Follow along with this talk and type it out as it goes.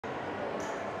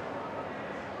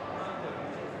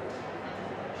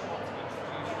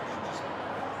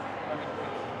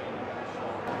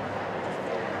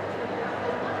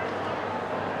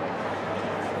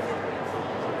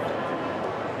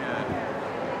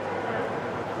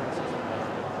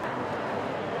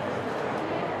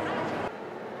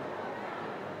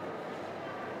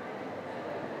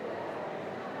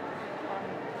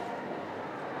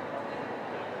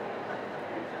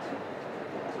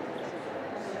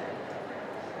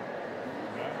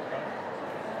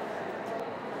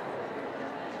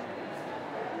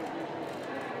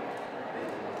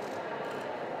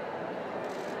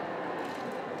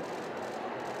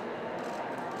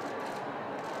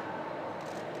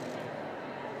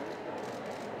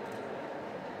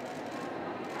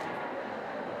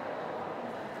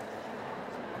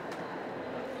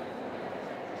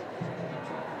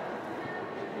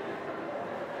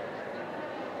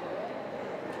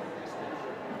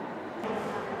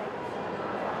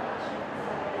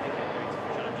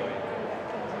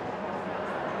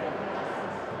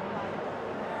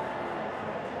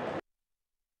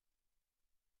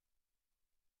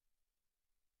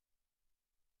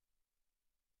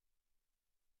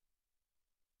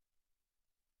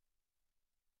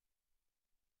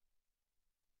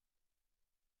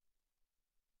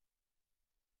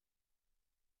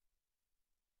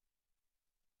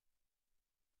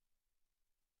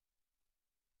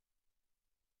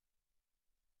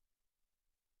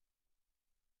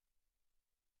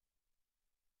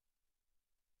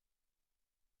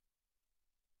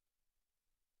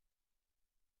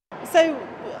So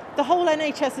the whole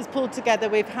NHS has pulled together.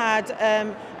 We've had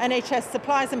NHS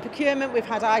supplies and procurement, we've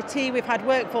had IT, we've had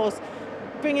workforce,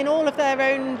 bringing all of their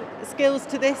own skills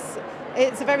to this.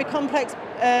 It's a very complex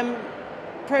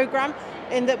programme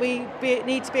in that we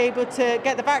need to be able to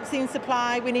get the vaccine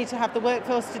supply, we need to have the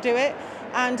workforce to do it,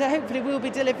 and hopefully we'll be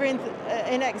delivering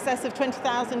in excess of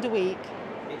 20,000 a week.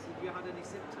 Have you had any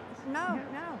symptoms? No.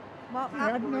 Well,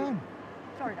 I had none.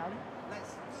 Sorry, darling.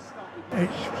 Let's start with you.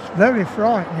 It's very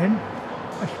frightening,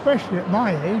 especially at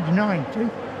my age, 90.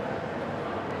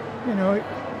 You know,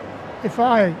 if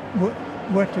I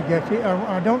were to get it,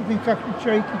 I don't think I could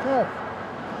shake it off.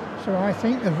 So I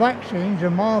think the vaccine's a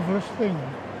marvellous thing.